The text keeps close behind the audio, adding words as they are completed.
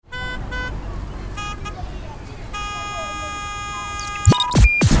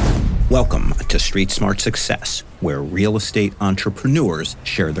Welcome to Street Smart Success, where real estate entrepreneurs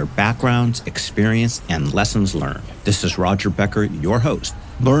share their backgrounds, experience, and lessons learned. This is Roger Becker, your host.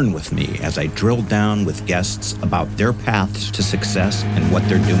 Learn with me as I drill down with guests about their paths to success and what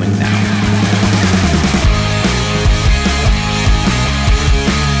they're doing now.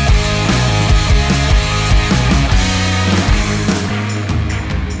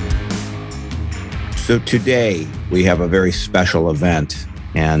 So today we have a very special event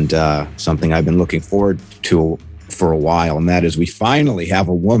and something I've been looking forward to for a while, and that is we finally have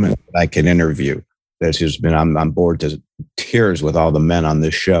a woman that I can interview. That's just been I'm bored to tears with all the men on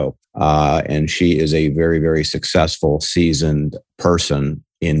this show, and she is a very, very successful, seasoned person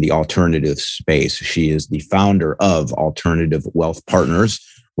in the alternative space. She is the founder of Alternative Wealth Partners,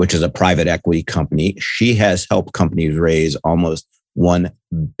 which is a private equity company. She has helped companies raise almost $1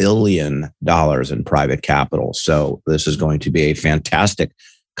 billion in private capital. So this is going to be a fantastic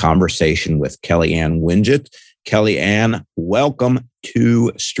conversation with Kelly-Ann Winget. Kelly-Ann, welcome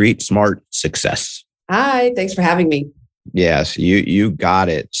to Street Smart Success. Hi, thanks for having me. Yes, you got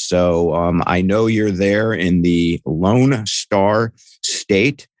it. So I know you're there in the Lone Star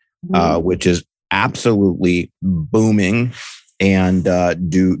State, which is absolutely booming. And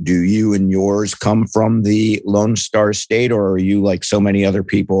do you and yours come from the Lone Star State, or are you like so many other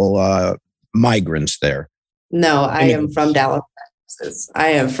people, migrants there? No, I am from Dallas, Texas. I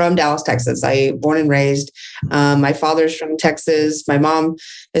am from Dallas, Texas. I born and raised. My father's from Texas. My mom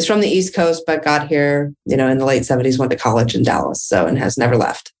is from the East Coast, but got here, in the late 70s, went to college in Dallas, and has never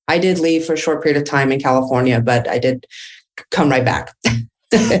left. I did leave for a short period of time in California, but I did come right back.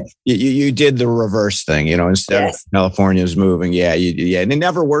 You did the reverse thing, instead of California's moving. Yeah. And it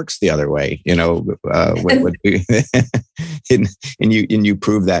never works the other way, and you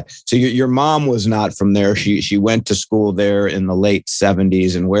prove that. So your mom was not from there. She went to school there in the late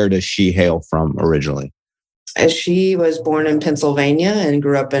 70s. And where does she hail from originally? She was born in Pennsylvania and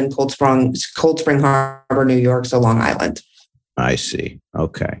grew up in Cold Spring Harbor, New York, so Long Island. I see.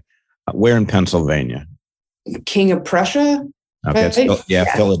 Okay. Where in Pennsylvania? King of Prussia. Okay,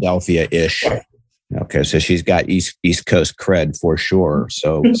 Philadelphia-ish. Okay, so she's got East Coast cred for sure.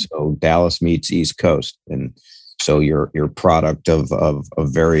 So Dallas meets East Coast, and so you're product of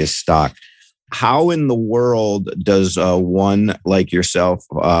various stock. How in the world does one like yourself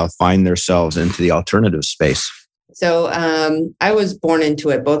find themselves into the alternative space? So I was born into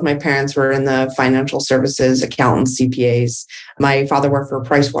it. Both my parents were in the financial services, accountants, CPAs. My father worked for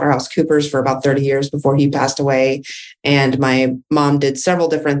PricewaterhouseCoopers for about 30 years before he passed away. And my mom did several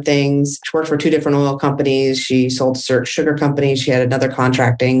different things. She worked for 2 different oil companies. She sold to sugar companies. She had another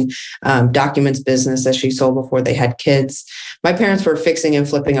contracting documents business that she sold before they had kids. My parents were fixing and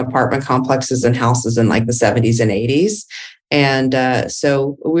flipping apartment complexes and houses in like the 70s and 80s. And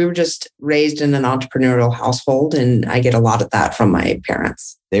so we were just raised in an entrepreneurial household, and I get a lot of that from my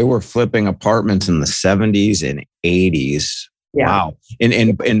parents. They were flipping apartments in the 70s and 80s. Yeah. Wow.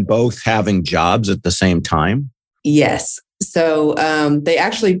 And both having jobs at the same time? Yes. So they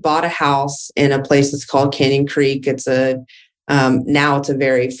actually bought a house in a place that's called Canyon Creek. It's now it's a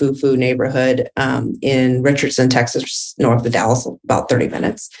very foo-foo neighborhood in Richardson, Texas, north of Dallas, about 30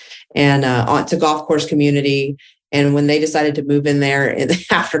 minutes. And it's a golf course community. And when they decided to move in there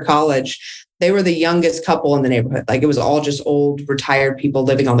after college, they were the youngest couple in the neighborhood. Like it was all just old, retired people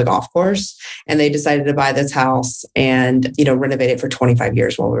living on the golf course. And they decided to buy this house and, renovate it for 25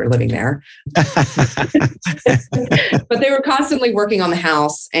 years while we were living there. But they were constantly working on the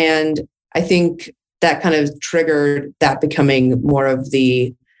house. And I think that kind of triggered that becoming more of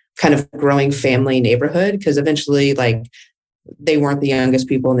the kind of growing family neighborhood, because eventually, they weren't the youngest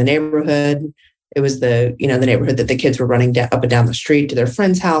people in the neighborhood. It was the neighborhood that the kids were running up and down the street to their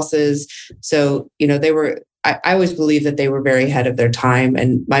friends' houses. So, they were, I always believe that they were very ahead of their time.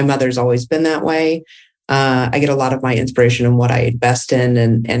 And my mother's always been that way. I get a lot of my inspiration in what I invest in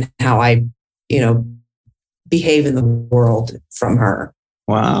and how I, behave in the world from her.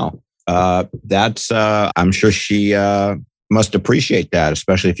 Wow. That's, I'm sure she must appreciate that,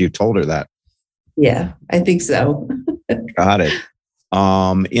 especially if you've told her that. Yeah, I think so. Got it.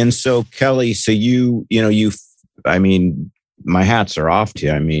 And so Kelly, so my hats are off to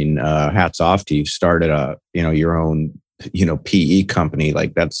you. Hats off to you. Started your own, PE company.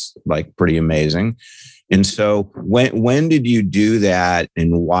 That's pretty amazing. And so when did you do that,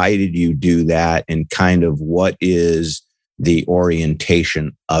 and why did you do that? And kind of what is the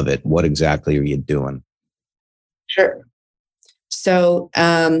orientation of it? What exactly are you doing? Sure. So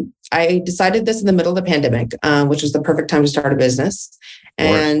I decided this in the middle of the pandemic, which was the perfect time to start a business.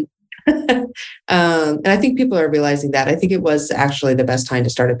 And And I think people are realizing that. I think it was actually the best time to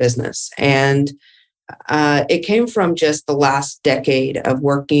start a business. And it came from just the last decade of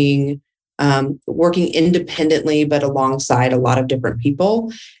working independently, but alongside a lot of different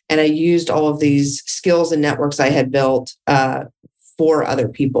people. And I used all of these skills and networks I had built for other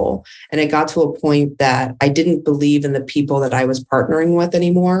people. And it got to a point that I didn't believe in the people that I was partnering with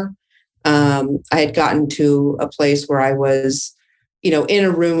anymore. I had gotten to a place where I was, in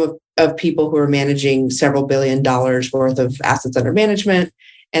a room of people who were managing several $1 billion worth of assets under management.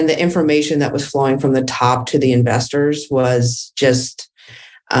 And the information that was flowing from the top to the investors was just,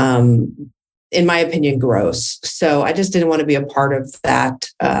 in my opinion, gross. So I just didn't want to be a part of that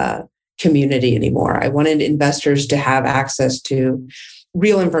community anymore. I wanted investors to have access to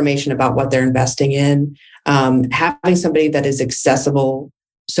real information about what they're investing in, having somebody that is accessible.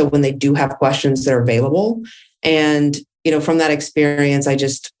 So when they do have questions, they're available. And, from that experience,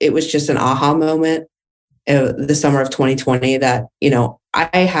 it was just an aha moment the summer of 2020 that,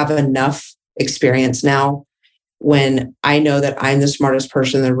 I have enough experience now when I know that I'm the smartest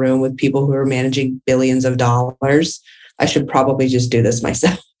person in the room with people who are managing billions of dollars. I should probably just do this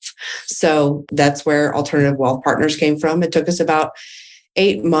myself. So that's where Alternative Wealth Partners came from. It took us about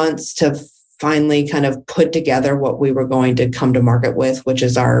 8 months to finally kind of put together what we were going to come to market with, which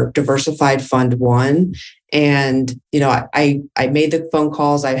is our Diversified Fund 1. And, I made the phone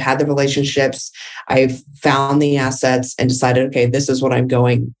calls, I had the relationships, I found the assets and decided, okay, this is what I'm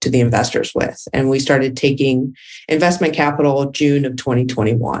going to the investors with. And we started taking investment capital June of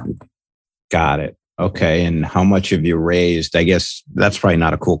 2021. Got it. Okay. And how much have you raised? I guess that's probably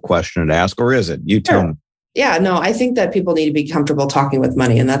not a cool question to ask, or is it? You tell me. Yeah, no, I think that people need to be comfortable talking with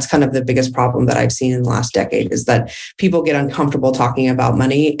money. And that's kind of the biggest problem that I've seen in the last decade is that people get uncomfortable talking about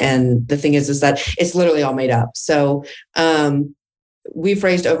money. And the thing is that it's literally all made up. So we've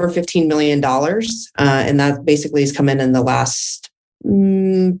raised over $15 million. And that basically has come in the last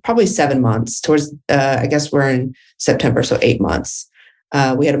probably 7 months towards, I guess we're in September, so 8 months.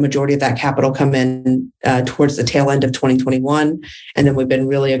 We had a majority of that capital come in towards the tail end of 2021. And then we've been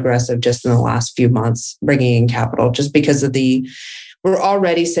really aggressive just in the last few months, bringing in capital just because of we're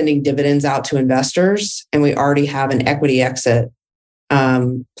already sending dividends out to investors and we already have an equity exit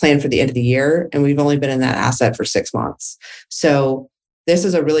planned for the end of the year. And we've only been in that asset for 6 months. So this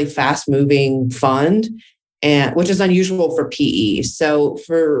is a really fast moving fund, and which is unusual for PE. So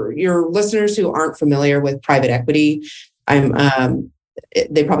for your listeners who aren't familiar with private equity,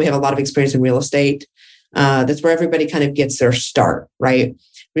 they probably have a lot of experience in real estate. That's where everybody kind of gets their start, right?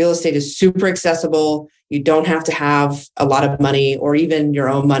 Real estate is super accessible. You don't have to have a lot of money or even your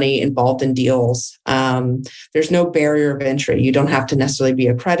own money involved in deals. There's no barrier of entry. You don't have to necessarily be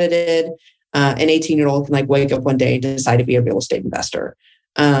accredited. An 18-year-old can wake up one day and decide to be a real estate investor.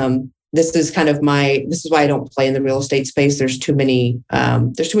 This is why I don't play in the real estate space. There's too many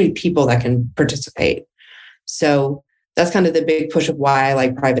people that can participate. So that's kind of the big push of why I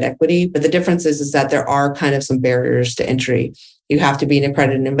like private equity. But the difference is that there are kind of some barriers to entry. You have to be an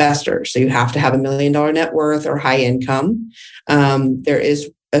accredited investor. So you have to have $1 million net worth or high income. There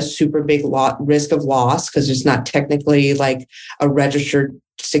is a super big risk of loss because it's not technically a registered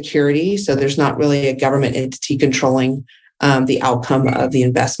security. So there's not really a government entity controlling the outcome of the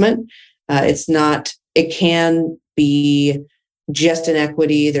investment. It can be just in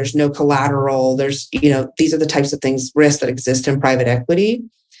equity. There's no collateral. These are the types of risks that exist in private equity.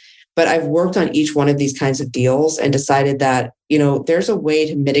 But I've worked on each one of these kinds of deals and decided that, there's a way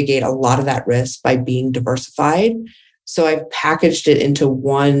to mitigate a lot of that risk by being diversified. So I've packaged it into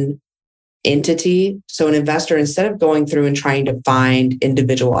one entity. So an investor, instead of going through and trying to find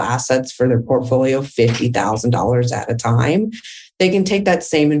individual assets for their portfolio, $50,000 at a time, they can take that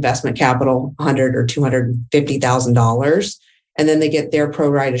same investment capital, $100,000 or $250,000, and then they get their pro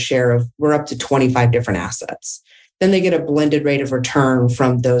rata share we're up to 25 different assets. Then they get a blended rate of return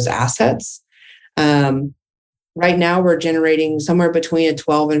from those assets. Right now, we're generating somewhere between a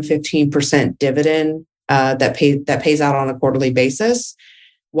 12 and 15% dividend that pays out on a quarterly basis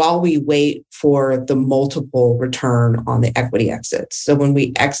while we wait for the multiple return on the equity exits. So when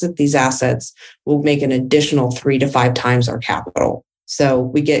we exit these assets, we'll make an additional 3 to 5 times our capital. So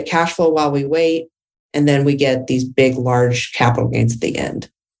we get cash flow while we wait, and then we get these big, large capital gains at the end.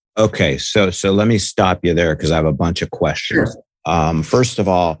 Okay, so let me stop you there because I have a bunch of questions. Sure. First of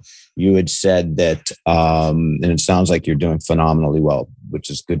all, you had said that, and it sounds like you're doing phenomenally well, which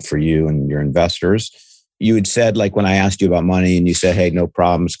is good for you and your investors. You had said, when I asked you about money, and you said, "Hey, no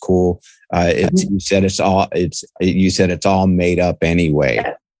problems, cool." You said it's all made up anyway.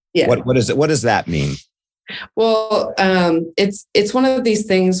 Yeah. What does that mean? Well, it's one of these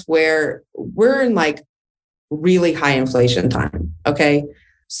things where we're in like really high inflation time. Okay.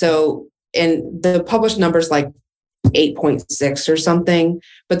 So, and the published numbers like 8.6 or something.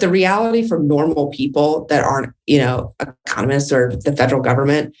 But the reality for normal people that aren't, economists or the federal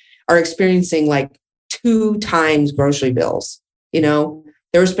government are experiencing like 2 times grocery bills.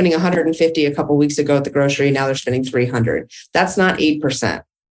 They were spending 150 a couple of weeks ago at the grocery. Now they're spending 300. That's not 8%.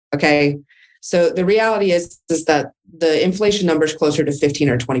 Okay. So the reality is that the inflation number is closer to 15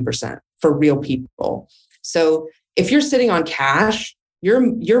 or 20% for real people. So if you're sitting on cash,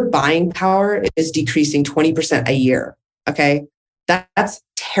 your buying power is decreasing 20% a year. Okay. That's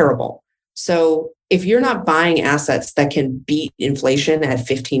terrible. So if you're not buying assets that can beat inflation at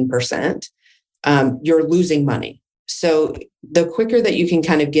 15%, you're losing money. So the quicker that you can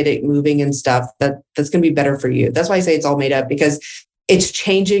kind of get it moving and stuff, that's going to be better for you. That's why I say it's all made up, because it's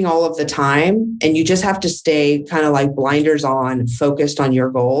changing all of the time. And you just have to stay kind of like blinders on, focused on your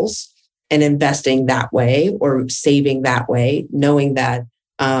goals and investing that way or saving that way, knowing that,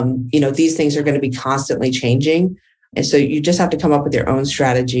 these things are going to be constantly changing. And so you just have to come up with your own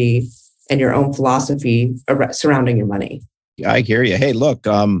strategy and your own philosophy surrounding your money. I hear you. Hey, look,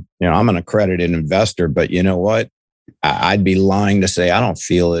 I'm an accredited investor, but you know what? I'd be lying to say I don't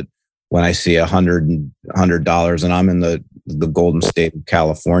feel it when I see $100 and I'm in the golden state of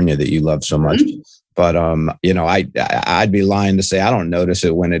California that you love so much. Mm-hmm. But, I'd be lying to say I don't notice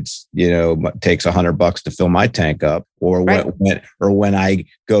it when it's, takes $100 to fill my tank up, or right. when I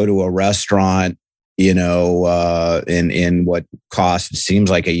go to a restaurant, in what cost, it seems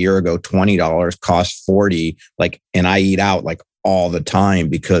like a year ago, $20 cost $40, and I eat out like all the time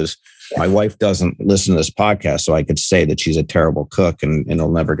because my wife doesn't listen to this podcast, so I could say that she's a terrible cook and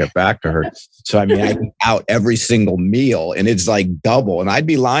it'll never get back to her. So, I eat out every single meal and it's like double. And I'd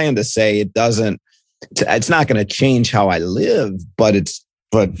be lying to say it's not going to change how I live, but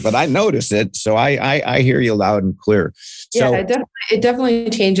I notice it. So I hear you loud and clear. So, yeah, it definitely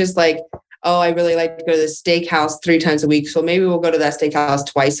changes. Like, oh, I really like to go to the steakhouse 3 times a week. So maybe we'll go to that steakhouse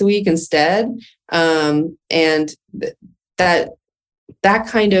twice a week instead. And that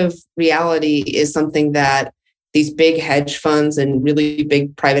kind of reality is something that these big hedge funds and really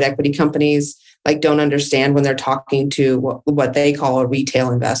big private equity companies don't understand when they're talking to what they call a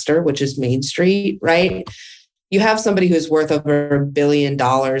retail investor, which is Main Street, right? You have somebody who's worth over $1 billion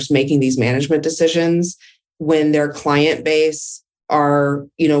making these management decisions when their client base are,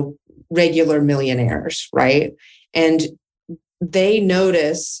 regular millionaires, right? And they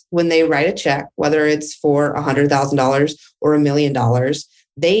notice when they write a check, whether it's for $100,000 or $1 million,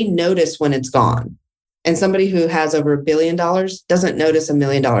 they notice when it's gone. And somebody who has over $1 billion doesn't notice $1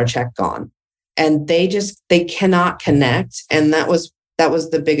 million check gone. And they cannot connect. And that was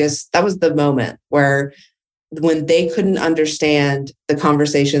the moment where when they couldn't understand the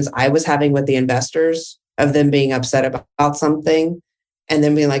conversations I was having with the investors of them being upset about something and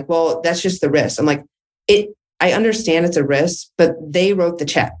then being like, well, that's just the risk. I'm like, I understand it's a risk, but they wrote the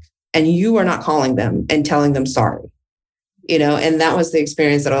check and you are not calling them and telling them sorry, and that was the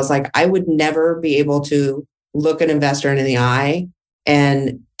experience that I was like, I would never be able to look an investor in the eye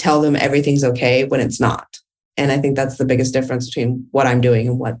and tell them everything's okay when it's not. And I think that's the biggest difference between what I'm doing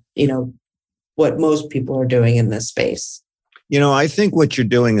and what most people are doing in this space. I think what you're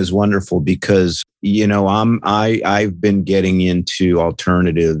doing is wonderful because, I've been getting into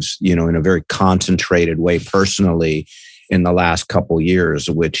alternatives, in a very concentrated way personally in the last couple of years,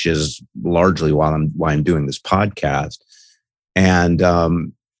 which is largely why I'm doing this podcast. And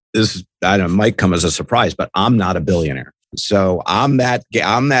this might come as a surprise, but I'm not a billionaire. So I'm that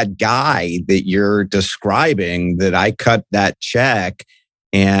guy that you're describing, that I cut that check,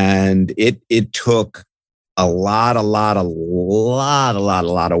 and it took a lot of work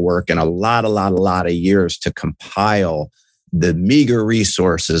and a lot of years to compile the meager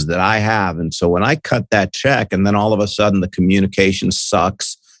resources that I have. And so when I cut that check, and then all of a sudden the communication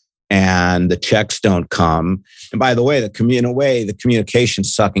sucks and the checks don't come. And by the way, the communication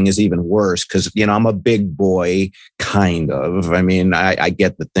sucking is even worse because, I'm a big boy, kind of. I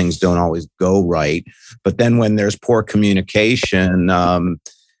get that things don't always go right. But then when there's poor communication,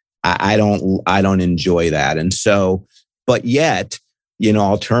 I don't enjoy that. And so, but yet,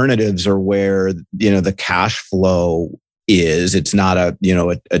 alternatives are where, the cash flow is. It's not a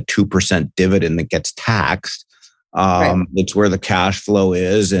 2% dividend that gets taxed. Right. It's where the cash flow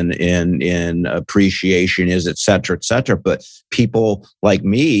is and in appreciation is, et cetera, et cetera. But people like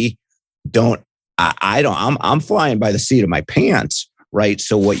me I'm flying by the seat of my pants, right?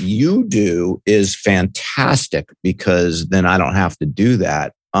 So what you do is fantastic because then I don't have to do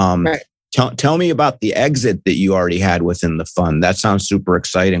that. Right. Tell me about the exit that you already had within the fund. That sounds super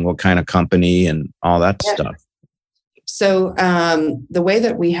exciting. What kind of company and all that stuff? So the way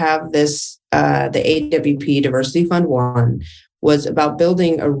that we have this, the AWP Diversity Fund 1 was about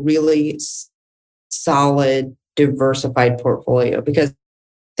building a really solid, diversified portfolio, because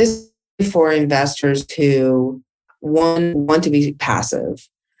this is for investors who want to be passive,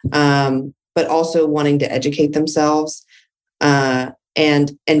 but also wanting to educate themselves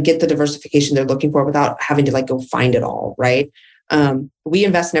and get the diversification they're looking for without having to go find it all, right? We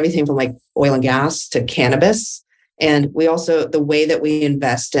invest in everything from oil and gas to cannabis. And we also, the way that we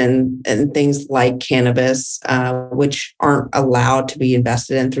invest in things like cannabis, which aren't allowed to be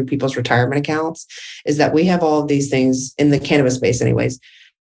invested in through people's retirement accounts, is that we have all of these things in the cannabis space anyways,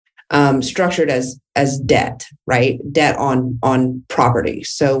 structured as debt, right? Debt on property.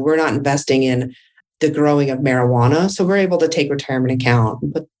 So we're not investing in the growing of marijuana. So we're able to take retirement accounts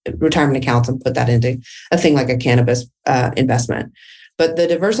and put that into a thing like a cannabis investment. But the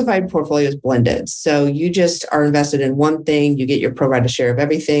diversified portfolio is blended. So you just are invested in one thing, you get your pro rata share of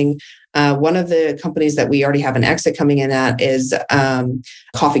everything. One of the companies that we already have an exit coming in at is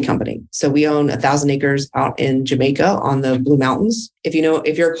coffee company. So we own 1,000 acres out in Jamaica on the Blue Mountains. If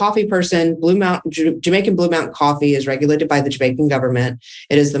you're a coffee person, Jamaican Blue Mountain coffee is regulated by the Jamaican government.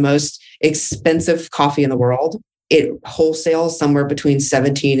 It is the most expensive coffee in the world. It wholesales somewhere between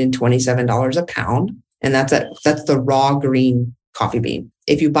 $17 and $27 a pound. And that's the raw green coffee bean.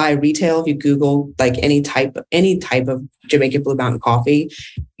 If you buy retail, if you Google any type of Jamaican Blue Mountain coffee,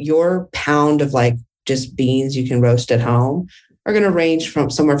 your pound of just beans you can roast at home are going to range from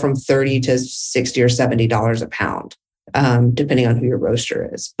somewhere from $30 to $60 or $70 a pound, depending on who your roaster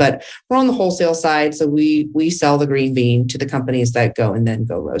is. But we're on the wholesale side, so we sell the green bean to the companies that go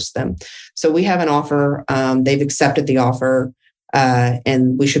roast them. So we have an offer. They've accepted the offer.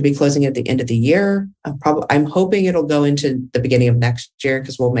 And we should be closing at the end of the year. I'm hoping it'll go into the beginning of next year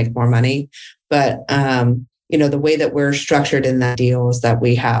because we'll make more money. But the way that we're structured in that deal is that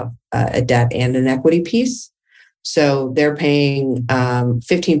we have a debt and an equity piece. So they're paying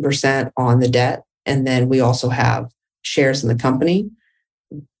 15% on the debt, and then we also have shares in the company.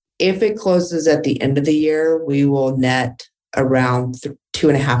 If it closes at the end of the year, we will net around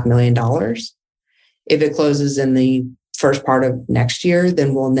 $2.5 million. If it closes in the first part of next year,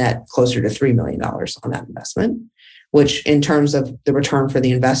 then we'll net closer to $3 million on that investment, which in terms of the return for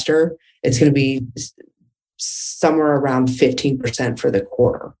the investor, it's going to be somewhere around 15% for the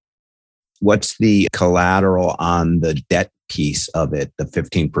quarter. What's the collateral on the debt piece of it, the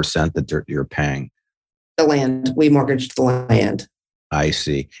 15% that you're paying? The land. We mortgaged the land. I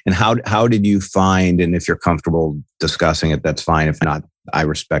see. And how did you find, and if you're comfortable discussing it, that's fine. If not, I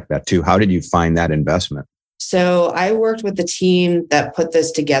respect that too. How did you find that investment? So I worked with the team that put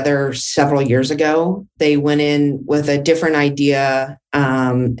this together several years ago. They went in with a different idea.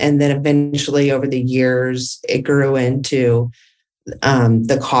 And then eventually over the years, it grew into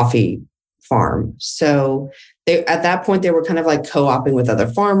the coffee farm. So at that point, they were kind of co-oping with other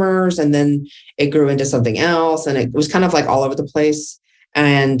farmers. And then it grew into something else. And it was kind of all over the place.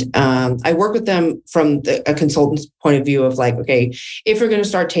 And I work with them from a consultant's point of view of okay, if you're going to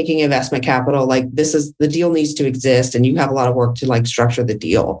start taking investment capital, the deal needs to exist, and you have a lot of work to structure the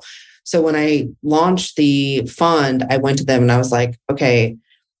deal. So when I launched the fund, I went to them and I was like, okay,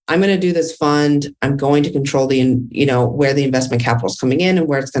 I'm going to do this fund. I'm going to control where the investment capital is coming in and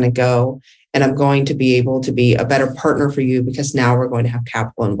where it's going to go. And I'm going to be able to be a better partner for you because now we're going to have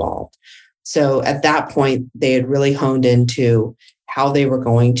capital involved. So at that point, they had really honed into how they were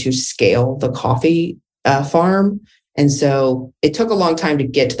going to scale the coffee farm. And so it took a long time to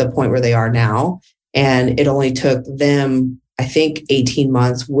get to the point where they are now. And it only took them, I think, 18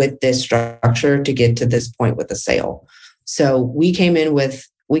 months with this structure to get to this point with the sale. So we came in with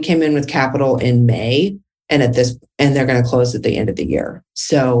capital in May, and they're going to close at the end of the year.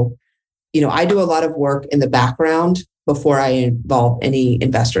 So, I do a lot of work in the background before I involve any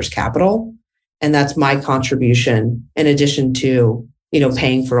investors' capital. And that's my contribution in addition to,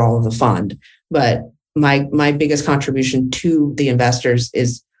 paying for all of the fund. But my biggest contribution to the investors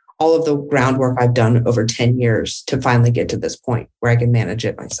is all of the groundwork I've done over 10 years to finally get to this point where I can manage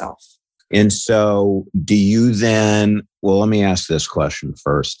it myself. And so do you then, well, let me ask this question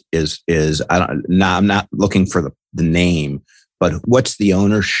first I'm not looking for the name, but what's the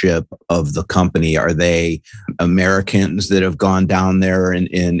ownership of the company? Are they Americans that have gone down there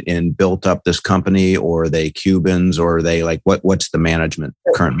and built up this company, or are they Cubans, or are they what's the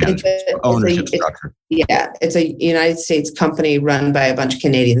current management ownership structure? It's a United States company run by a bunch of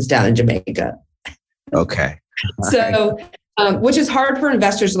Canadians down in Jamaica. Okay. So which is hard for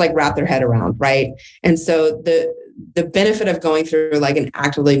investors to like wrap their head around, right? And so the benefit of going through like an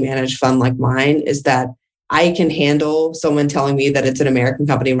actively managed fund like mine is that I can handle someone telling me that it's an American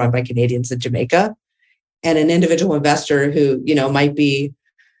company run by Canadians in Jamaica, and an individual investor who, might be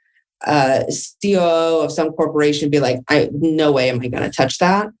CEO of some corporation be like, no way am I going to touch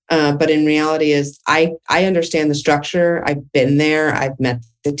that. But in reality is I understand the structure. I've been there. I've met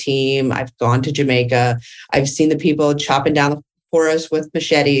the team. I've gone to Jamaica. I've seen the people chopping down the forest with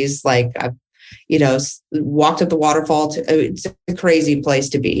machetes. Like I've, walked up the waterfall. It's a crazy place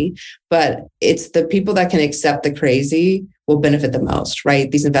to be, but it's the people that can accept the crazy will benefit the most,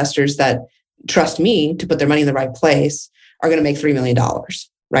 right? These investors that trust me to put their money in the right place are going to make $3 million,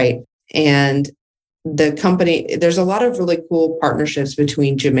 right? And the company, there's a lot of really cool partnerships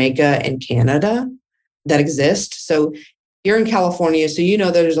between Jamaica and Canada that exist. So you're in California, so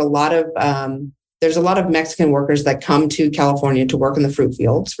there's a lot of Mexican workers that come to California to work in the fruit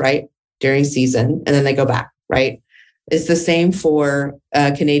fields, right, during season, and then they go back, right? It's the same for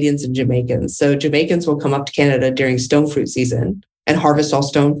Canadians and Jamaicans. So Jamaicans will come up to Canada during stone fruit season and harvest all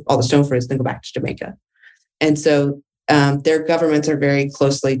the stone fruits, then go back to Jamaica. And so their governments are very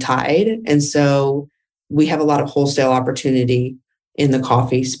closely tied. And so we have a lot of wholesale opportunity in the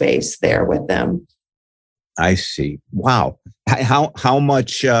coffee space there with them. I see. Wow. How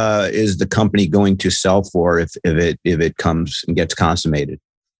much is the company going to sell for if it comes and gets consummated?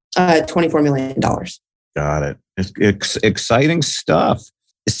 $24 million. Got it. It's exciting stuff.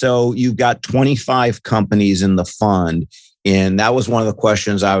 So you've got 25 companies in the fund. And that was one of the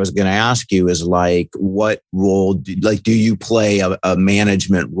questions I was going to ask you is like, what role, do you play a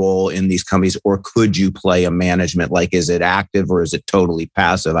management role in these companies, or could you play a management? Like, is it active or is it totally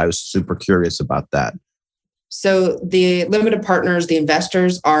passive? I was super curious about that. So the limited partners, the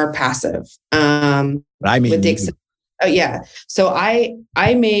investors are passive. So I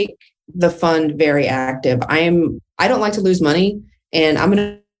make the fund very active. I don't like to lose money, and I'm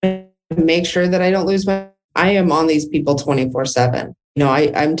going to make sure that I don't lose money. I am on these people 24/7.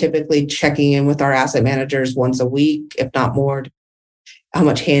 I'm typically checking in with our asset managers once a week, if not more, how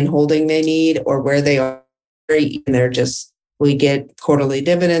much hand holding they need or where they are. And we get quarterly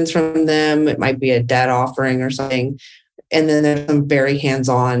dividends from them. It might be a debt offering or something. And then there's some very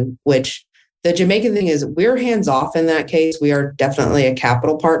hands-on, which the Jamaican thing is we're hands-off in that case. We are definitely a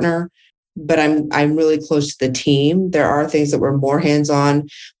capital partner, but I'm really close to the team. There are things that we're more hands-on.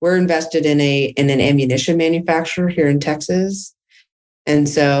 We're invested in an ammunition manufacturer here in Texas. And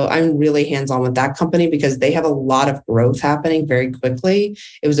so I'm really hands-on with that company because they have a lot of growth happening very quickly.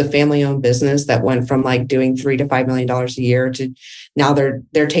 It was a family-owned business that went from like doing $3 to $5 million a year to now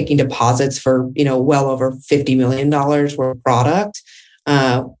they're taking deposits for, well over $50 million worth of product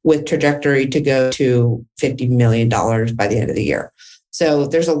with trajectory to go to $50 million by the end of the year. So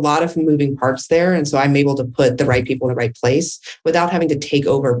there's a lot of moving parts there. And so I'm able to put the right people in the right place without having to take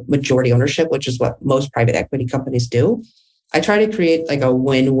over majority ownership, which is what most private equity companies do. I try to create like a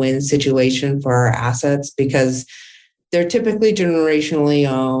win-win situation for our assets because they're typically generationally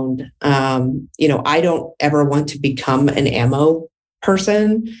owned. I don't ever want to become an ammo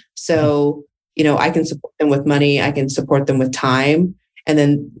person. So, I can support them with money. I can support them with time. And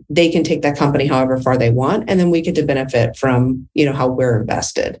then they can take that company however far they want. And then we get to benefit from, how we're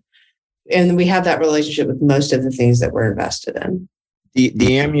invested. And we have that relationship with most of the things that we're invested in.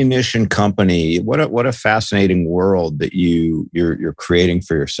 The ammunition company, what a fascinating world that you're creating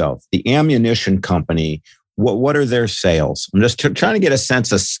for yourself. The ammunition company, what are their sales? I'm just trying to get a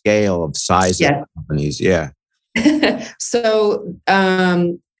sense of scale of size of companies. Yeah. So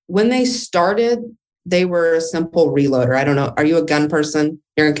when they started, they were a simple reloader. I don't know. Are you a gun person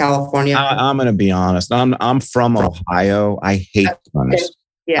here in California? I'm going to be honest. I'm from Ohio. I hate guns.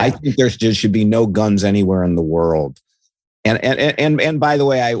 Yeah. I think there should be no guns anywhere in the world. And by the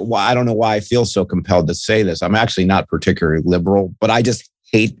way, I don't know why I feel so compelled to say this. I'm actually not particularly liberal, but I just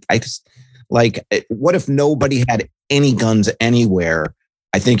like, what if nobody had any guns anywhere?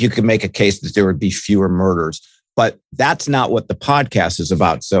 I think you could make a case that there would be fewer murders, but that's not what the podcast is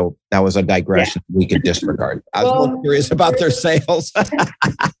about. So that was a digression we could disregard. I was more curious about their sales.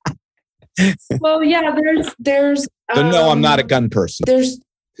 Well, yeah, there's. So no, I'm not a gun person.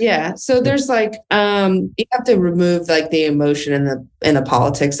 So there's like you have to remove like the emotion and the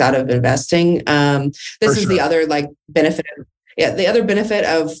politics out of investing. This is the other like benefit. The other benefit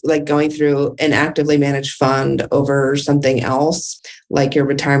of like going through an actively managed fund over something else, like your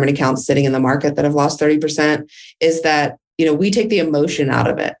retirement accounts sitting in the market that have lost 30%, is that we take the emotion out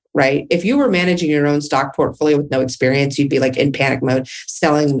of it, right? If you were managing your own stock portfolio with no experience, you'd be like in panic mode,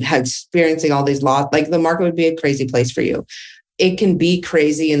 selling, experiencing all these loss. Like the market would be a crazy place for you. It can be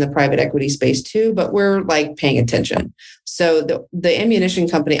crazy in the private equity space too, but we're like paying attention. So the ammunition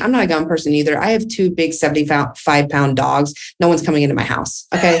company, I'm not a gun person either. I have 2 big 75-pound dogs. No one's coming into my house.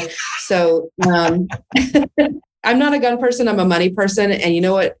 Okay. So I'm not a gun person. I'm a money person. And you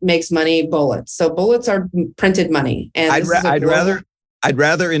know what makes money? Bullets. So bullets are printed money. And I'd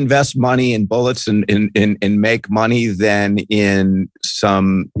rather invest money in bullets and make money than in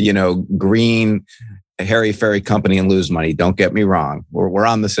some, green Harry Ferry company and lose money. Don't get me wrong. We're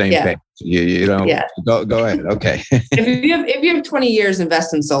on the same page. You know, go ahead. Okay. if you have 20 years,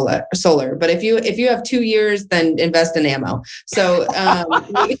 invest in solar. But if you have 2 years, then invest in ammo. So,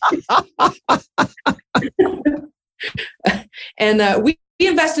 and we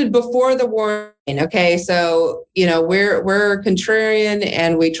invested before the war. Okay. So, we're contrarian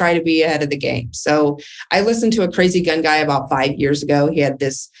and we try to be ahead of the game. So I listened to a crazy gun guy about 5 years ago. He had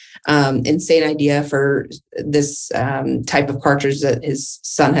this insane idea for this type of cartridge that his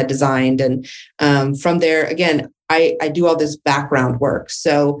son had designed. And from there, again, I do all this background work.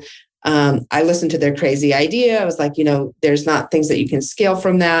 So I listened to their crazy idea. I was like, there's not things that you can scale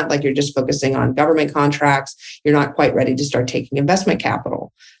from that. Like you're just focusing on government contracts. You're not quite ready to start taking investment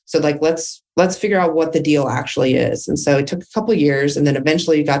capital. So like, let's figure out what the deal actually is. And so it took a couple of years. And then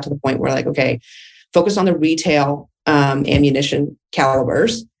eventually you got to the point where like, okay, focus on the retail ammunition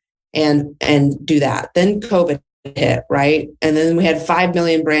calibers and do that. Then COVID hit, right? And then we had 5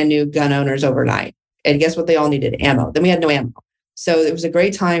 million brand new gun owners overnight. And guess what? They all needed ammo. Then we had no ammo. So it was a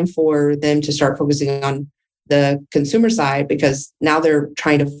great time for them to start focusing on the consumer side because now they're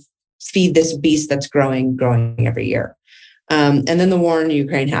trying to feed this beast that's growing every year. And then the war in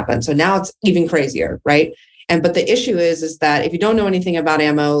Ukraine happened. So now it's even crazier, right? But the issue is that if you don't know anything about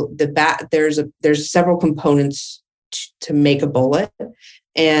ammo, there's several components to make a bullet.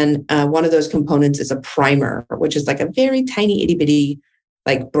 And one of those components is a primer, which is like a very tiny itty bitty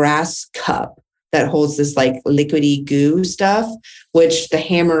like brass cup that holds this like liquidy goo stuff, which the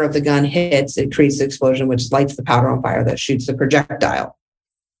hammer of the gun hits, it creates the explosion, which lights the powder on fire that shoots the projectile.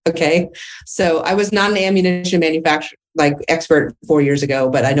 Okay. So I was not an ammunition manufacturer, like expert 4 years ago,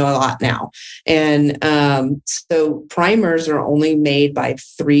 but I know a lot now. And so primers are only made by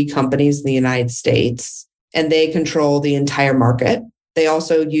 3 companies in the United States, and they control the entire market. They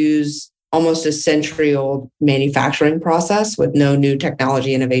also use almost a century-old manufacturing process with no new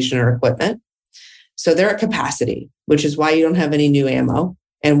technology, innovation, or equipment. So they're at capacity, which is why you don't have any new ammo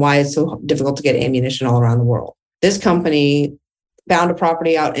and why it's so difficult to get ammunition all around the world. This company found a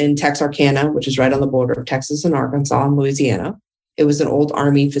property out in Texarkana, which is right on the border of Texas and Arkansas and Louisiana. It was an old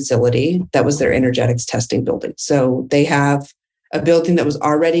Army facility that was their energetics testing building. So they have a building that was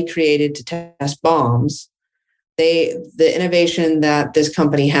already created to test bombs. The innovation that this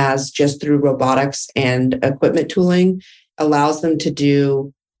company has just through robotics and equipment tooling allows them to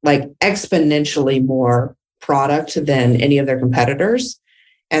do like exponentially more product than any of their competitors.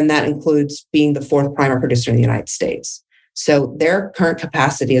 And that includes being the 4th primer producer in the United States. So their current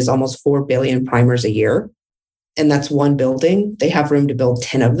capacity is almost 4 billion primers a year. And that's one building. They have room to build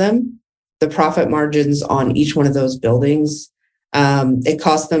 10 of them. The profit margins on each one of those buildings, it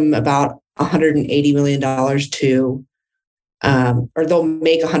costs them about $180 million or they'll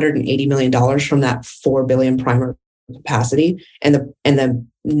make $180 million from that 4 billion primer capacity. And the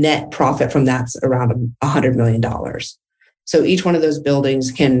net profit from that's around $100 million. So each one of those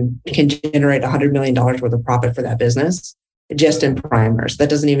buildings can generate $100 million worth of profit for that business just in primers. That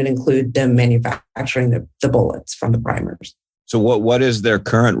doesn't even include them manufacturing the bullets from the primers. So what is their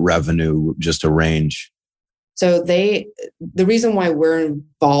current revenue, just a range? So the reason why we're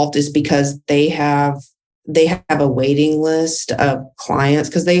involved is because they have a waiting list of clients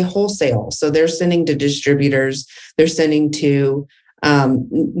because they wholesale. So they're sending to distributors, they're sending to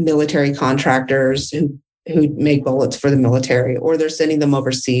military contractors who make bullets for the military, or they're sending them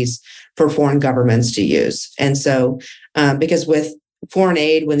overseas for foreign governments to use. And so because with foreign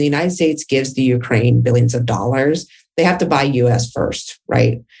aid, when the United States gives the Ukraine billions of dollars, they have to buy US first,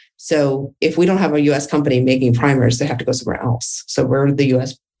 right? So if we don't have a US company making primers, they have to go somewhere else. So we're the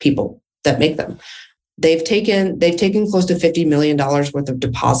US people that make them. They've taken close to $50 million worth of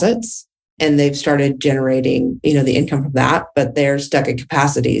deposits, and they've started generating, the income from that, but they're stuck at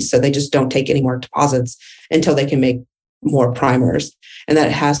capacity. So they just don't take any more deposits until they can make more primers. And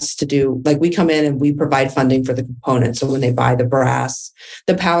that has to do, like, we come in and we provide funding for the components. So when they buy the brass,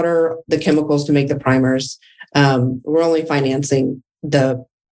 the powder, the chemicals to make the primers, we're only financing the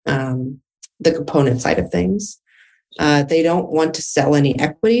component side of things. They don't want to sell any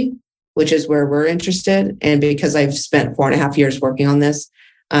equity, which is where we're interested. And because I've spent 4.5 years working on this,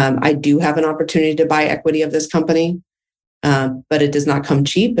 I do have an opportunity to buy equity of this company, but it does not come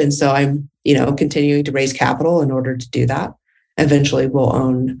cheap. And so I'm, continuing to raise capital in order to do that. Eventually, we'll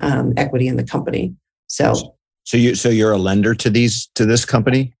own equity in the company. So you're a lender to this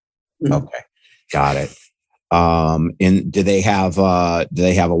company? Mm-hmm. Okay, got it. And do they have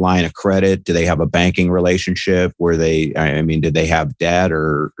a line of credit? Do they have a banking relationship where do they have debt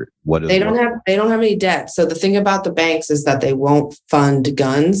or what? They don't have any debt. So the thing about the banks is that they won't fund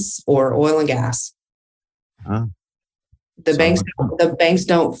guns or oil and gas. Huh. The banks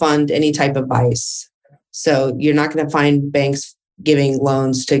don't fund any type of vice. So you're not going to find banks giving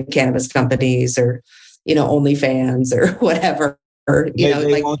loans to cannabis companies or, OnlyFans or whatever.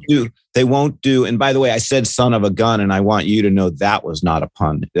 They won't do. And by the way, I said son of a gun, and I want you to know that was not a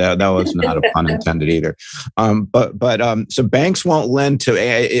pun. That was not a pun intended either. So banks won't lend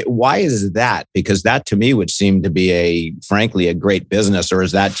to. Why is that? Because that to me would seem to be frankly a great business, or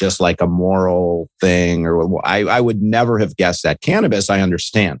is that just like a moral thing? Or I would never have guessed that. Cannabis, I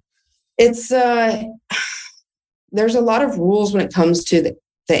understand. It's there's a lot of rules when it comes to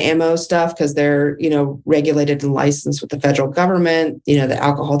the ammo stuff because they're, regulated and licensed with the federal government, the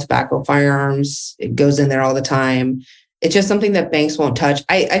alcohol, tobacco, firearms, it goes in there all the time. It's just something that banks won't touch.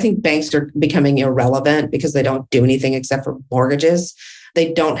 I think banks are becoming irrelevant because they don't do anything except for mortgages.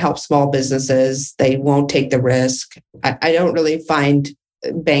 They don't help small businesses. They won't take the risk. I don't really find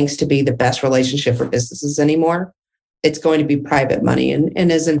banks to be the best relationship for businesses anymore. It's going to be private money.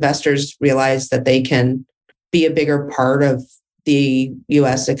 And as investors realize that they can be a bigger part of the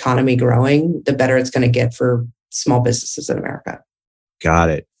U.S. economy growing, the better it's going to get for small businesses in America. Got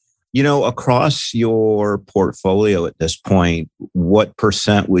it. Across your portfolio at this point, what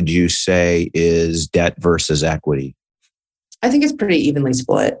 % would you say is debt versus equity? I think it's pretty evenly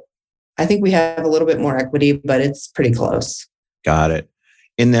split. I think we have a little bit more equity, but it's pretty close. Got it.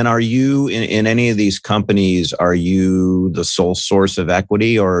 And then are you in any of these companies, are you the sole source of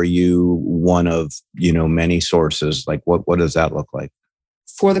equity or are you one of, many sources? Like what does that look like?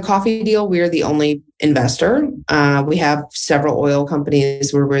 For the coffee deal, we're the only investor. We have several oil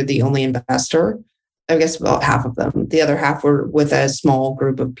companies where we're the only investor. I guess about half of them. The other half were with a small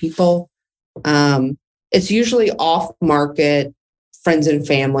group of people. It's usually off-market, friends and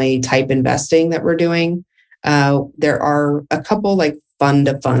family type investing that we're doing. There are a couple like fund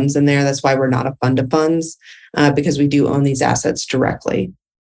of funds in there. That's why we're not a fund of funds because we do own these assets directly.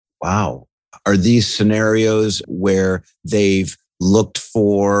 Wow. Are these scenarios where they've looked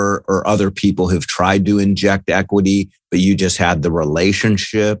for or other people have tried to inject equity, but you just had the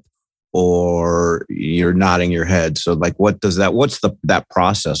relationship or you're nodding your head? So like, what's that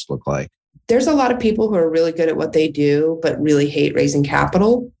process look like? There's a lot of people who are really good at what they do, but really hate raising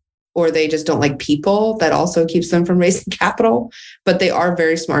capital. Or they just don't like people. That also keeps them from raising capital, but they are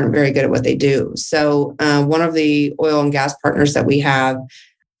very smart and very good at what they do. So one of the oil and gas partners that we have,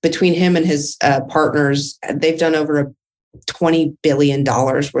 between him and his partners, they've done over $20 billion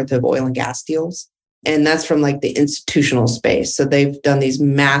worth of oil and gas deals. And that's from like the institutional space. So they've done these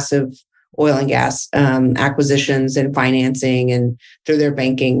massive oil and gas acquisitions and financing and through their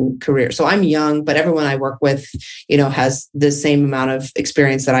banking career. So I'm young, but everyone I work with, has the same amount of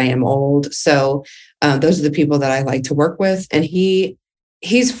experience that I am old. So those are the people that I like to work with. And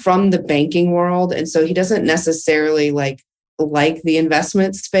he's from the banking world. And so he doesn't necessarily like the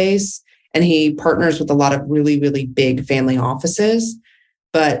investment space. And he partners with a lot of really, really big family offices,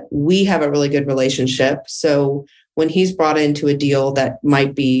 but we have a really good relationship. So when he's brought into a deal that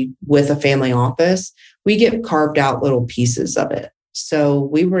might be with a family office, we get carved out little pieces of it. So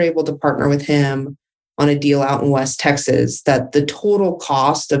we were able to partner with him on a deal out in West Texas that the total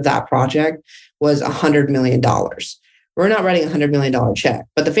cost of that project was $100 million. We're not writing a $100 million check,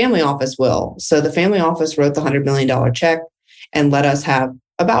 but the family office will. So the family office wrote the $100 million check and let us have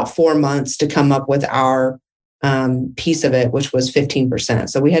about 4 months to come up with our piece of it, which was 15%.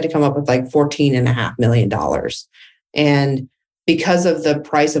 So we had to come up with like $14.5 million. And because of the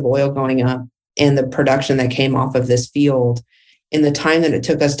price of oil going up and the production that came off of this field, in the time that it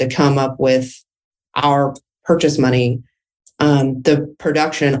took us to come up with our purchase money, the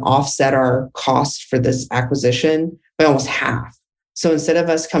production offset our cost for this acquisition by almost half. So instead of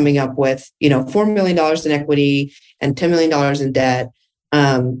us coming up with, $4 million in equity and $10 million in debt,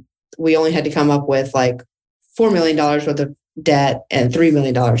 we only had to come up with like $4 million worth of debt and $3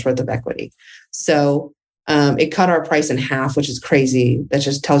 million worth of equity. So it cut our price in half, which is crazy. That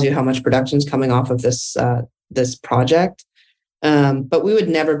just tells you how much production is coming off of this project. But we would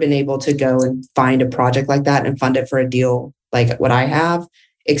never been able to go and find a project like that and fund it for a deal like what I have,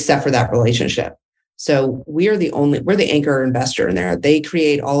 except for that relationship. So we're the anchor investor in there. They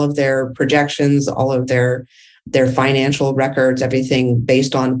create all of their projections, all of their financial records, everything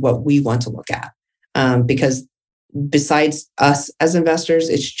based on what we want to look at. Because besides us as investors,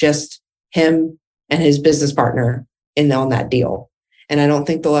 it's just him and his business partner on that deal. And I don't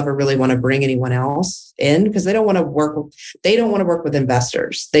think they'll ever really want to bring anyone else in because they don't want to work with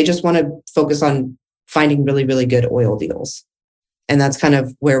investors. They just want to focus on finding really, really good oil deals. And that's kind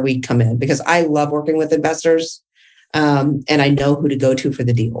of where we come in because I love working with investors and I know who to go to for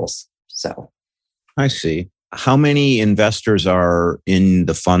the deals. So I see. How many investors are in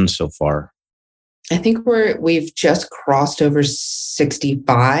the fund so far? I think we've just crossed over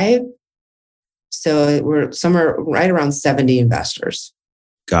 65. So we're somewhere right around 70 investors.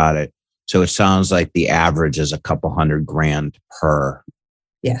 Got it. So it sounds like the average is a couple $100,000 per.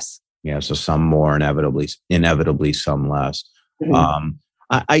 Yes. Yeah. So some more, inevitably some less. Mm-hmm.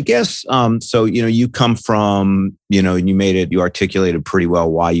 I guess, so, you come from, you articulated pretty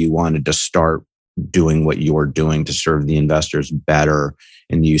well why you wanted to start doing what you're doing to serve the investors better.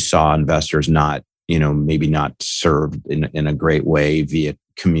 And you saw investors not, maybe not served in a great way via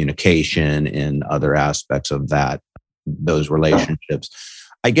communication and other aspects of those relationships.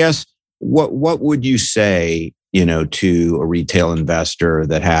 I guess, what would you say, to a retail investor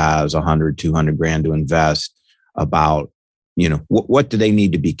that has $100,000-200,000 to invest about, what do they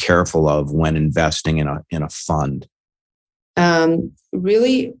need to be careful of when investing in a fund?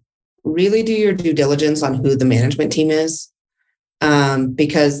 Really, really do your due diligence on who the management team is.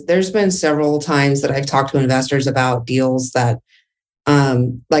 Because there's been several times that I've talked to investors about deals that,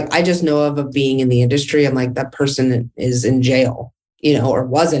 like I just know of being in the industry. I'm like, that person is in jail, or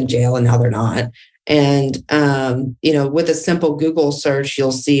was in jail and now they're not. And, with a simple Google search,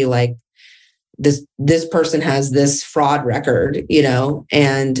 you'll see like, this person has this fraud record,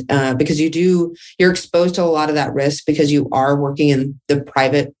 and because you're exposed to a lot of that risk because you are working in the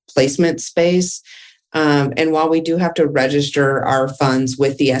private placement space. And while we do have to register our funds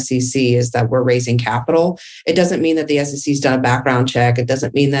with the SEC is that we're raising capital, it doesn't mean that the SEC's done a background check. It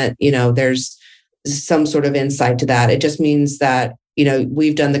doesn't mean that, there's some sort of insight to that. It just means that,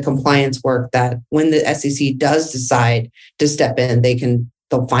 we've done the compliance work that when the SEC does decide to step in,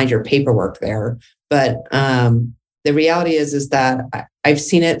 they'll find your paperwork there. But the reality is that I've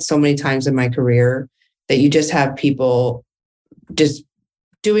seen it so many times in my career that you just have people just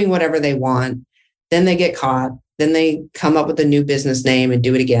doing whatever they want. Then they get caught. Then they come up with a new business name and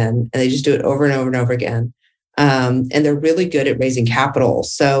do it again. And they just do it over and over and over again. And they're really good at raising capital.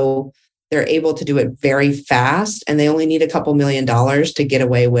 So they're able to do it very fast. And they only need a couple $1 million to get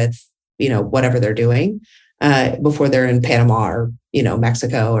away with, whatever they're doing before they're in Panama or,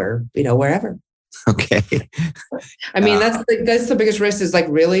 Mexico or, wherever. Okay. I mean, that's the biggest risk is like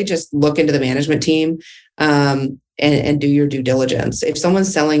really just look into the management team and do your due diligence. If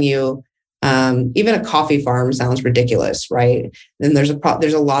someone's selling you, even a coffee farm sounds ridiculous, right? Then there's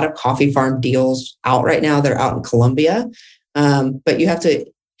a lot of coffee farm deals out right now. They're out in Colombia. But you have to,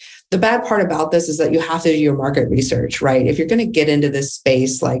 the bad part about this is that you have to do your market research, right? If you're going to get into this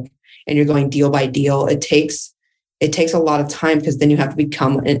space, and you're going deal by deal, it takes a lot of time because then you have to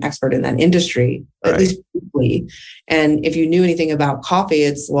become an expert in that industry, at least briefly. And if you knew anything about coffee,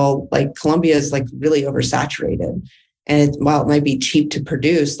 it's Colombia is really oversaturated. And while it might be cheap to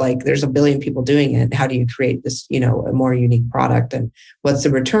produce, there's a billion people doing it. How do you create this, a more unique product? And what's the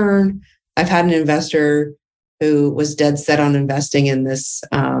return? I've had an investor who was dead set on investing in this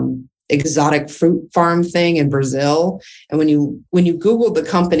exotic fruit farm thing in Brazil. And when you Googled the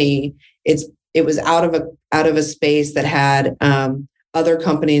company, it was out of a space that had other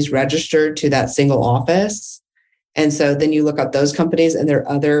companies registered to that single office. And so then you look up those companies and there are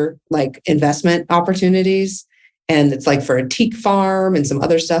other investment opportunities. And it's for a teak farm and some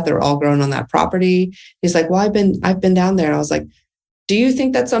other stuff that are all grown on that property. He's like, well, I've been down there. And I was like, do you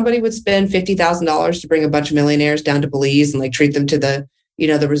think that somebody would spend $50,000 to bring a bunch of millionaires down to Belize and treat them to the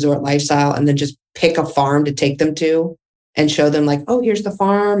resort lifestyle and then just pick a farm to take them to and show them oh, here's the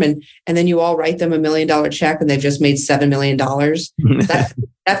farm. And then you all write them $1 million check and they've just made $7 million. That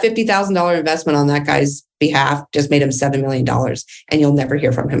 $50,000 investment on that guy's behalf just made him $7 million and you'll never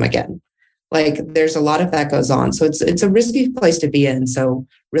hear from him again. There's a lot of that goes on. So it's a risky place to be in. So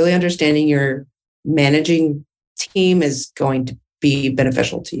really understanding your managing team is going to be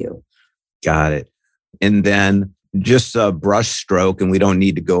beneficial to you. Got it. And then just a brush stroke, and we don't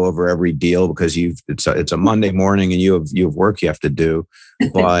need to go over every deal because it's a Monday morning and you have work you have to do.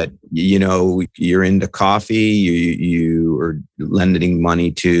 But you're into coffee. You are lending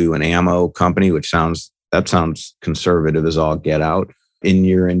money to an ammo company, which sounds conservative as all get out. And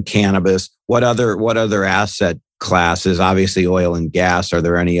you're in cannabis. What other asset classes? Obviously, oil and gas. Are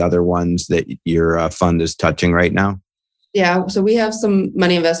there any other ones that your fund is touching right now? Yeah. So we have some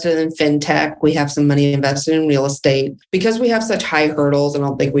money invested in fintech. We have some money invested in real estate because we have such high hurdles. And I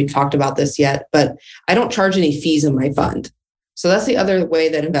don't think we talked about this yet, but I don't charge any fees in my fund. So that's the other way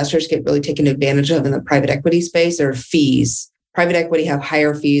that investors get really taken advantage of in the private equity space are fees. Private equity have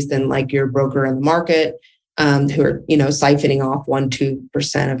higher fees than like your broker in the market who are, siphoning off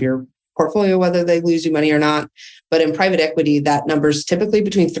 1-2% of your portfolio, whether they lose you money or not. But in private equity, that number is typically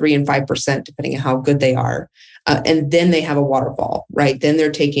between 3 and 5%, depending on how good they are. And then they have a waterfall, right? Then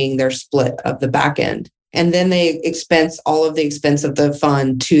they're taking their split of the back end. And then they expense all of the expense of the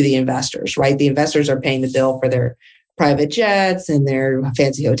fund to the investors, right? The investors are paying the bill for their private jets and their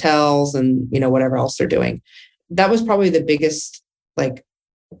fancy hotels and, whatever else they're doing. That was probably the biggest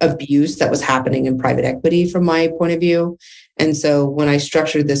abuse that was happening in private equity from my point of view. And so when I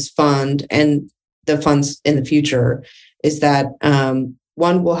structured this fund and the funds in the future is that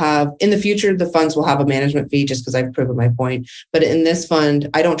one will have, in the future, the funds will have a management fee just because I've proven my point. But in this fund,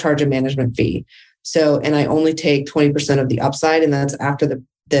 I don't charge a management fee. So, and I only take 20% of the upside, and that's after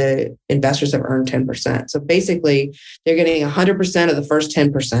the investors have earned 10%. So basically, they're getting 100% of the first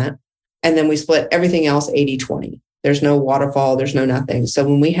 10%, and then we split everything else 80-20. There's no waterfall, there's no nothing. So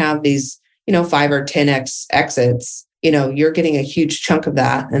when we have these, 5 or 10x exits, you're getting a huge chunk of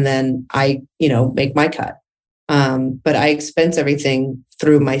that, and then I, make my cut. But I expense everything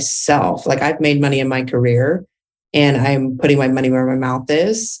through myself. Like I've made money in my career and I'm putting my money where my mouth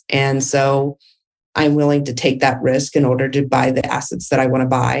is. And so I'm willing to take that risk in order to buy the assets that I want to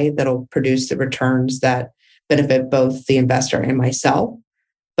buy that'll produce the returns that benefit both the investor and myself.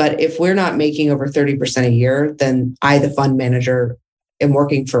 But if we're not making over 30% a year, then I, the fund manager, am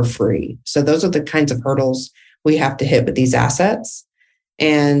working for free. So those are the kinds of hurdles we have to hit with these assets.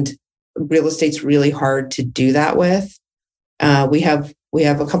 And real estate's really hard to do that with. We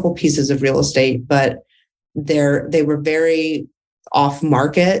have a couple pieces of real estate, but they were very off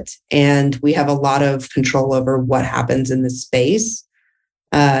market, and we have a lot of control over what happens in this space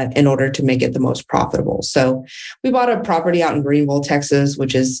in order to make it the most profitable. So we bought a property out in Greenville, Texas,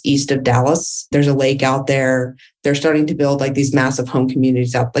 which is east of Dallas. There's a lake out there. They're starting to build like these massive home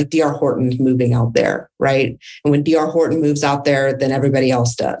communities out, like D.R. Horton's moving out there, right? And when D.R. Horton moves out there, then everybody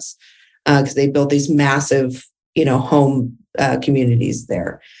else does. Because they built these massive, home communities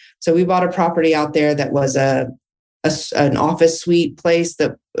there. So we bought a property out there that was an office suite place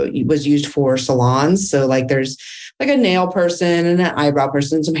that was used for salons. So like there's like a nail person and an eyebrow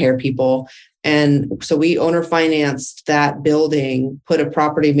person, some hair people. And so we owner financed that building, put a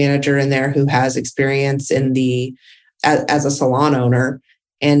property manager in there who has experience as a salon owner.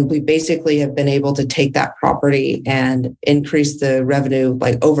 And we basically have been able to take that property and increase the revenue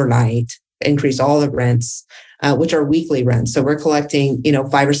like overnight, increase all the rents, which are weekly rents. So we're collecting, $5,000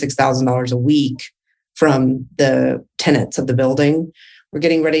 or $6,000 a week from the tenants of the building. We're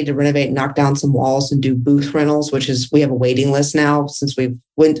getting ready to renovate and knock down some walls and do booth rentals, which is, we have a waiting list now since we've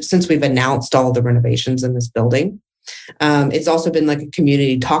announced all the renovations in this building. It's also been like a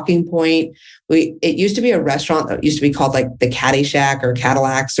community talking point. It used to be a restaurant that used to be called like the Caddy Shack or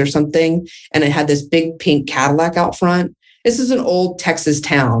Cadillacs or something. And it had this big pink Cadillac out front. This is an old Texas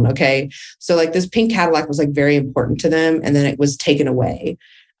town. Okay. So like this pink Cadillac was like very important to them. And then it was taken away.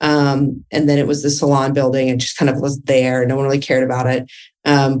 And then it was the salon building. It just kind of was there. No one really cared about it.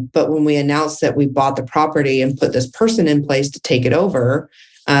 But when we announced that we bought the property and put this person in place to take it over,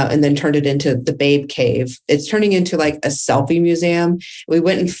 and then turned it into the Babe Cave, it's turning into like a selfie museum. We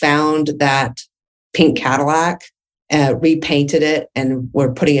went and found that pink Cadillac, repainted it, and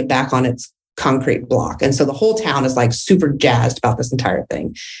we're putting it back on its concrete block. And so the whole town is like super jazzed about this entire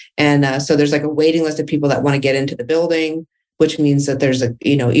thing. And so there's like a waiting list of people that want to get into the building, which means that there's a,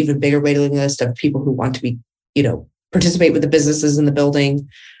 even bigger waiting list of people who want to be, participate with the businesses in the building.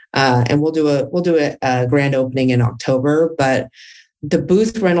 And we'll do a grand opening in October. But the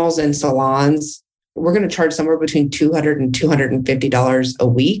booth rentals and salons, we're going to charge somewhere between $200 and $250 a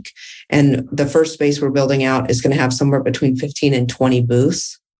week. And the first space we're building out is going to have somewhere between 15 and 20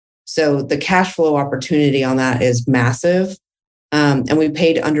 booths. So the cash flow opportunity on that is massive. And we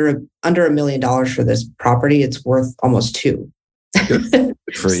paid under $1 million for this property. It's worth almost $2 million. Good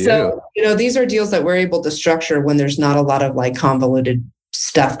for you. So, these are deals that we're able to structure when there's not a lot of like convoluted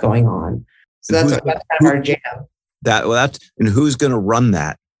stuff going on. So that's kind of our jam. And who's going to run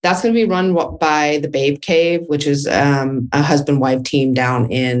that? That's going to be run by the Babe Cave, which is a husband-wife team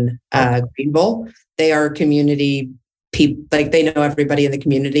down in Greenville. They are community people, like they know everybody in the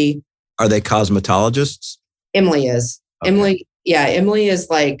community. Are they cosmetologists? Emily is. Okay. Emily is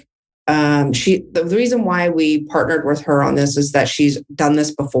like, the reason why we partnered with her on this is that she's done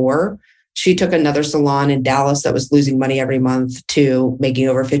this before. She took another salon in Dallas that was losing money every month to making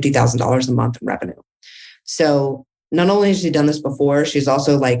over $50,000 a month in revenue. So not only has she done this before, she's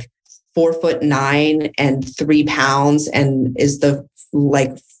also like 4'9" and 3 pounds and is the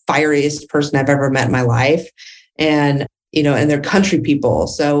like fieriest person I've ever met in my life. And, and they're country people.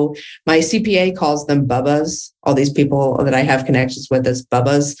 So my CPA calls them Bubbas. All these people that I have connections with as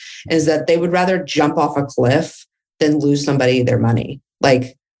Bubbas, is that they would rather jump off a cliff than lose somebody their money.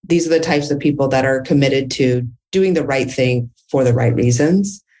 Like these are the types of people that are committed to doing the right thing for the right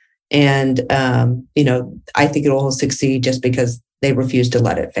reasons. And, I think it will succeed just because they refuse to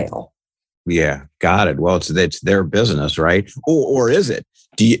let it fail. Yeah, got it. Well, it's their business, right? Or is it?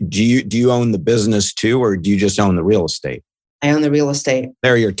 Do you own the business too, or do you just own the real estate? I own the real estate.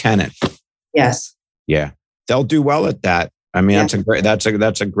 They're your tenant. Yes. Yeah, they'll do well at that. I mean,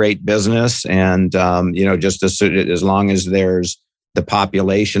 that's a great business, and just as long as there's the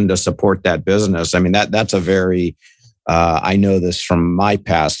population to support that business. I mean, that's a very I know this from my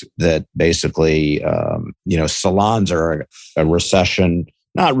past that basically, salons are a recession,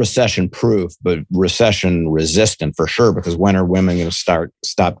 not recession proof, but recession resistant for sure. Because when are women going to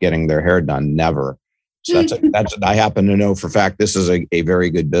stop getting their hair done? Never. So that's I happen to know for a fact this is a very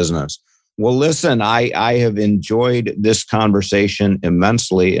good business. Well, listen, I have enjoyed this conversation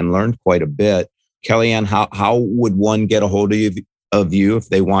immensely and learned quite a bit. Kellyanne, how would one get a hold of you if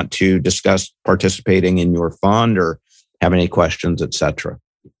they want to discuss participating in your fund or have any questions, etc.?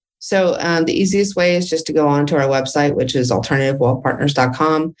 So the easiest way is just to go on to our website, which is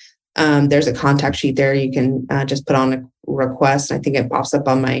alternativewealthpartners.com. There's a contact sheet there. You can just put on a request. I think it pops up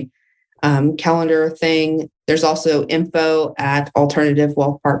on my calendar thing. There's also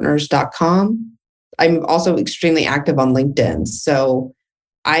info@alternativewealthpartners.com. I'm also extremely active on LinkedIn. So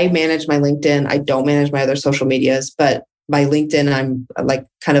I manage my LinkedIn. I don't manage my other social medias, but my LinkedIn, I'm like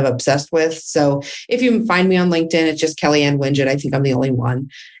kind of obsessed with. So if you find me on LinkedIn, it's just Kellyanne Wingett. I think I'm the only one.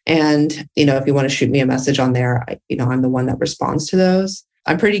 And, if you want to shoot me a message on there, I'm the one that responds to those.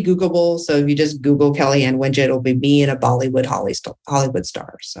 I'm pretty Googleable. So if you just Google Kellyanne Wingett, it'll be me and a Bollywood Hollywood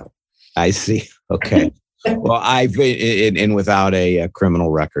star. So I see. Okay. Well, I've been without a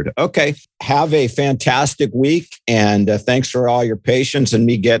criminal record. Okay. Have a fantastic week. And thanks for all your patience and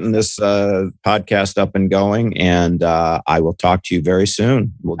me getting this podcast up and going. And I will talk to you very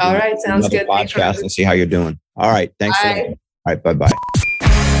soon. All right. Sounds good. Podcast and see how you're doing. All right. Thanks. Bye. All right. Bye-bye.